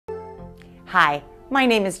Hi, my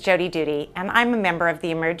name is Jodi Duty, and I'm a member of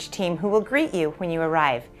the Emerge team who will greet you when you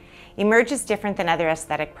arrive. Emerge is different than other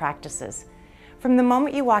aesthetic practices. From the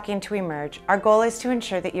moment you walk into Emerge, our goal is to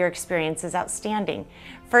ensure that your experience is outstanding.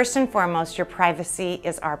 First and foremost, your privacy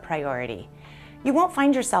is our priority. You won't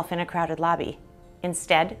find yourself in a crowded lobby.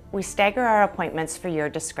 Instead, we stagger our appointments for your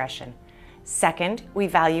discretion. Second, we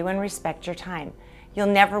value and respect your time. You'll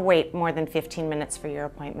never wait more than 15 minutes for your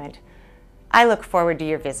appointment. I look forward to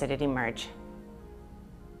your visit at Emerge.